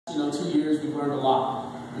2 years, we've learned a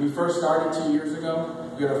lot. When we first started 2 years ago,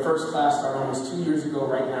 we had our first class start almost 2 years ago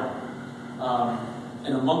right now.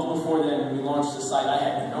 And a month before then, when we launched the site, I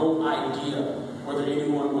had no idea whether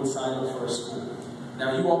anyone would sign up for a school.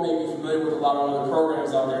 Now, you all may be familiar with a lot of other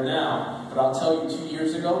programs out there now, but I'll tell you, 2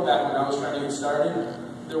 years ago, back when I was trying to get started,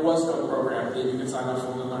 there was no program that you could sign up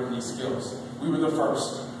for to learn these skills. We were the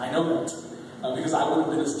first. I know that, because I would have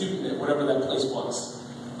been a student at whatever that place was.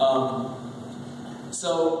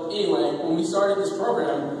 So anyway, when we started this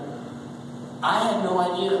program, I had no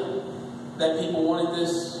idea that people wanted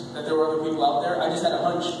this, that there were other people out there. I just had a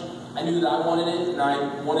hunch. I knew that I wanted it, and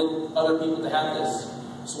I wanted other people to have this.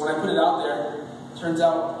 So when I put it out there, it turns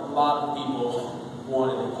out a lot of people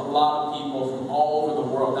wanted it. A lot of people from all over the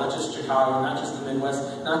world, not just Chicago, not just the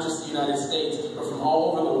Midwest, not just the United States, but from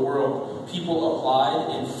all over the world. People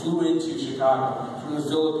applied and flew into Chicago, from the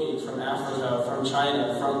Philippines, from Africa, from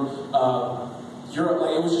China, from Europe.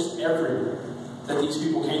 Like, it was just everywhere that these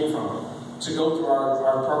people came from to go through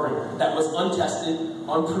our program. That was untested,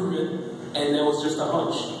 unproven, and that was just a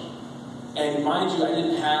hunch. And mind you, I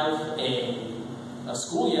didn't have a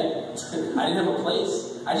school yet. I didn't have a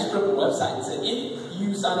place. I just put up a website and said, if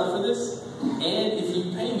you sign up for this, and if you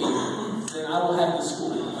pay me, then I will have the school.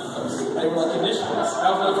 They were like conditions.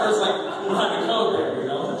 That was the first line of code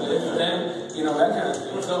there, then, that kind of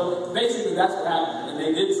thing. So basically that's what happened. And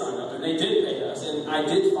they did sign up, and they did pay us, and I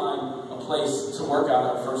did find a place to work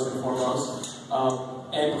out of first and foremost.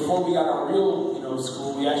 And before we got our real,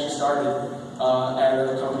 school, we actually started at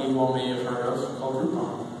a company you all may have heard of called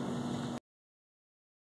Groupon.